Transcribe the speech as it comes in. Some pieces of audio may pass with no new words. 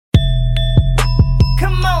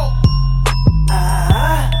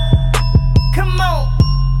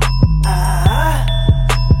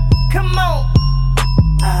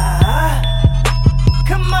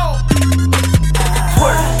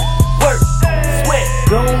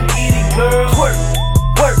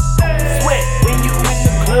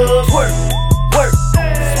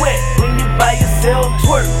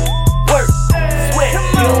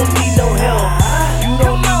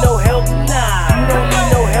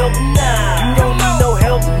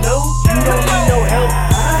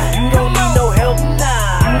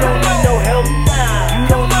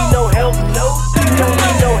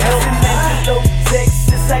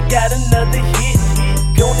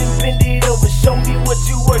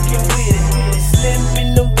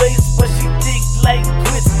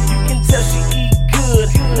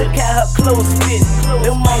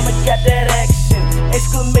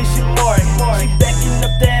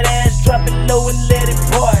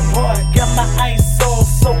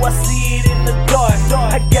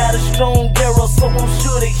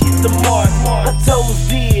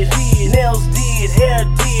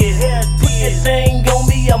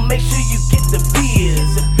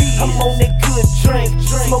I'm on that good drink,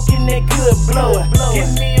 smoking that good blower. Give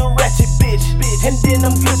me a ratchet bitch, and then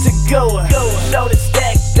I'm good to go. Shorty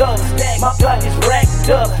stacked up, my pockets racked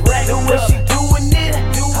up. The way she doing it,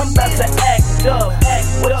 I'm about to act up.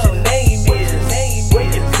 What your name is? Where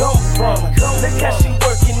you come from? Look how she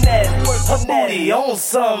working that, her booty on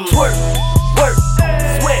some twerk, work,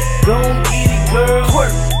 sweat. Gon' get it, girl.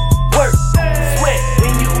 Twerk, work, sweat.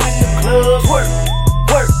 When you in the club, twerk,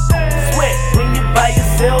 work, sweat. When you by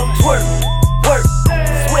yourself, twerk, work,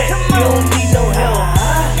 sweat. You don't need no help.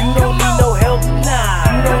 You don't need no help, nah.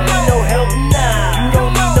 You don't need no help, nah. You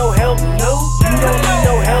don't need no help, no. You don't need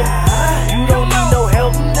no help. You don't need no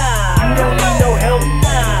help, nah. You don't need no help,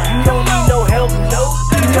 nah. You don't need no help, no.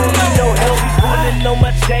 You don't need no help. She pulling on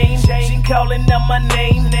my chain, she calling out my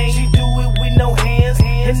name. She do it with no hands,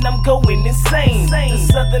 and I'm going insane. The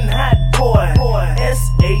Southern hot boy,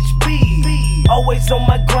 SHB. Always on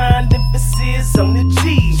my grind, emphasis on the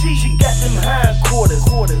G. She got them hindquarters,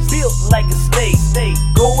 built like a steak.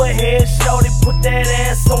 Go ahead, shorty, put that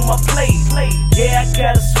ass on my plate. Yeah, I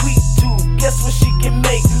got a sweet tooth, guess what she can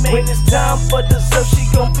make? When it's time for dessert, she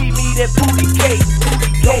gon' feed me that booty cake.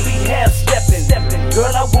 Don't be half stepping,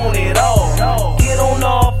 girl, I want it all. Get on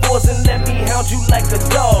all fours and let me hound you like a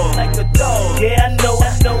dog. Yeah, I know,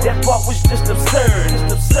 that part was just absurd.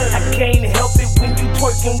 I can't help it when you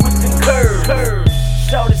twerking with the curves.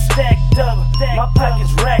 Shorty stacked up, my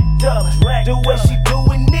pockets racked up. The way she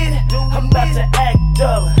doing it, I'm about to act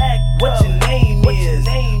up. What your name is?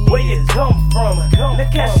 Where you come from?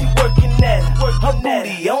 Look how she working that, her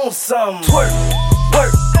booty on some twerk.